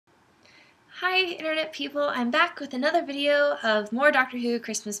Hi Internet people, I'm back with another video of more Doctor Who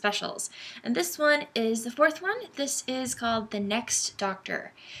Christmas specials. And this one is the fourth one. This is called The Next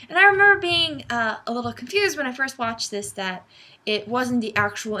Doctor. And I remember being a little confused when I first watched this that it wasn't the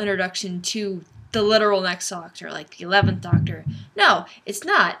actual introduction to the literal next Doctor, like the 11th Doctor. No, it's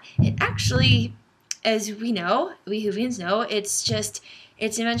not. It actually, as we know, we Whovians know, it's an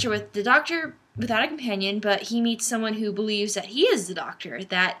adventure with the Doctor without a companion, but he meets someone who believes that he is the Doctor,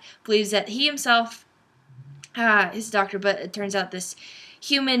 that believes that he himself is the Doctor, but it turns out this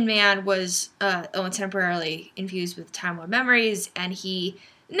human man was only temporarily infused with Time Lord memories, and he's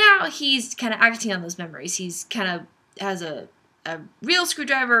kind of acting on those memories. He's kind of has a real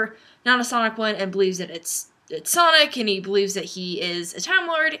screwdriver, not a sonic one, and believes that it's sonic, and he believes that he is a Time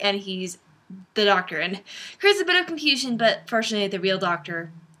Lord, and he's the Doctor, and creates a bit of confusion, but fortunately the real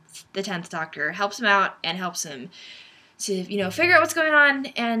Doctor, the 10th Doctor, helps him out and helps him to, figure out what's going on,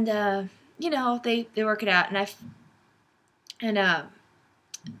 and, they work it out, and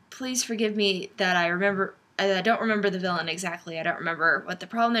please forgive me that I don't remember the villain exactly. I don't remember what the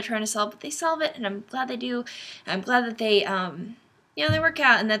problem they're trying to solve, but they solve it, and I'm glad they do. I'm glad that they, they work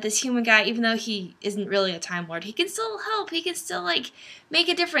out, and that this human guy, even though he isn't really a Time Lord, he can still help, he can still, make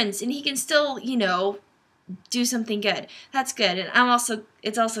a difference, and he can still, do something good. That's good. And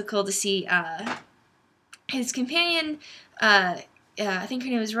it's also cool to see his companion, I think her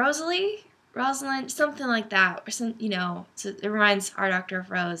name was Rosalind, something like that, or so it reminds our Doctor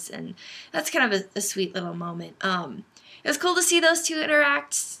of Rose, and that's kind of a sweet little moment. It was cool to see those two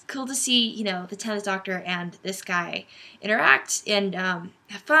interact, cool to see, the 10th Doctor and this guy interact, and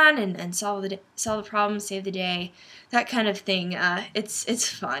have fun, and solve the problem, save the day, that kind of thing. It's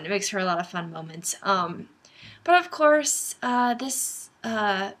fun. It makes for a lot of fun moments. But of course, this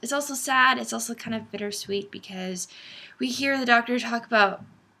is also sad. It's also kind of bittersweet because we hear the Doctor talk about,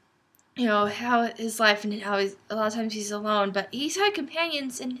 how his life and how a lot of times he's alone, but he's had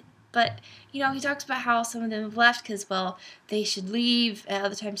companions, but he talks about how some of them have left because, well, they should leave.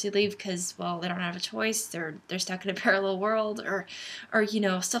 Other times they leave because, well, they don't have a choice. They're stuck in a parallel world, or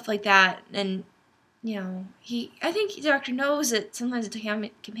stuff like that. And I think the Doctor knows that sometimes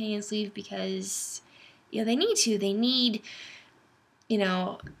the companions leave because they need to. They need,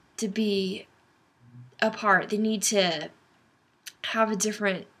 to be apart. They need to have a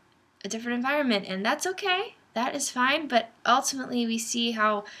different environment, and that's okay. That is fine. But ultimately, we see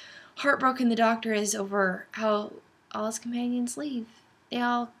how heartbroken the Doctor is over how all his companions leave. They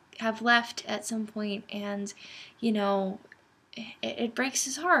all have left at some point, and it breaks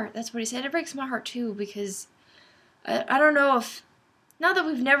his heart. That's what he said. It breaks my heart too, because I don't know if, now that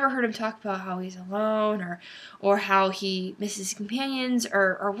we've never heard him talk about how he's alone, or how he misses companions,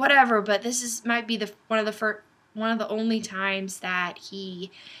 or whatever, but this might be one of the only times that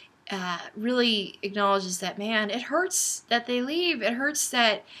he really acknowledges that, man, it hurts that they leave. It hurts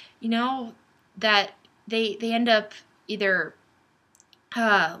that that they end up either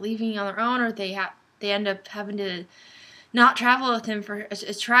leaving on their own, or they end up having to not travel with him for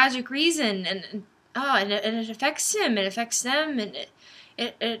a tragic reason, and it affects him. It affects them, and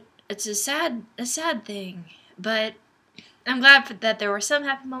it's a sad thing. But I'm glad that there were some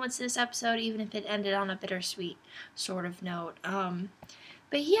happy moments in this episode, even if it ended on a bittersweet sort of note.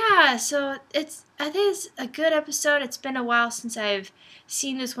 But yeah, so it is a good episode. It's been a while since I've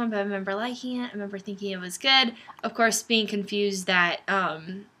seen this one, but I remember liking it. I remember thinking it was good. Of course, being confused that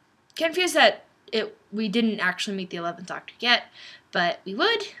we didn't actually meet the 11th Doctor yet, but we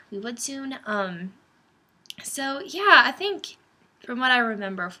would soon. So yeah, I think from what I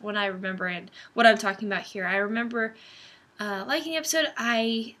remember, and what I'm talking about here, I remember liking the episode.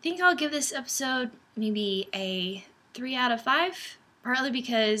 I think I'll give this episode maybe a 3 out of 5, partly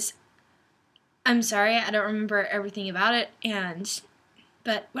because I'm sorry, I don't remember everything about it,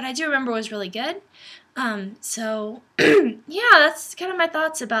 but what I do remember was really good. So yeah, that's kind of my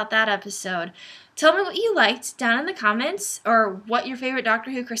thoughts about that episode. Tell me what you liked down in the comments, or what your favorite Doctor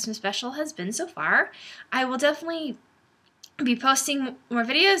Who Christmas special has been so far. I will definitely be posting more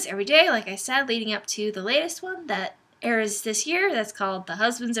videos every day, like I said, leading up to the latest one that airs this year. That's called The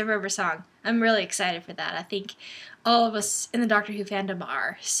Husbands of River Song. I'm really excited for that. I think all of us in the Doctor Who fandom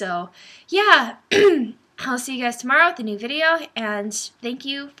are. So yeah, I'll see you guys tomorrow with a new video, and thank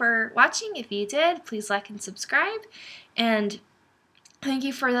you for watching. If you did, please like and subscribe, and thank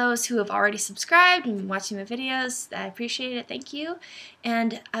you for those who have already subscribed and been watching my videos. I appreciate it. Thank you,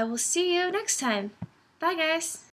 and I will see you next time. Bye, guys.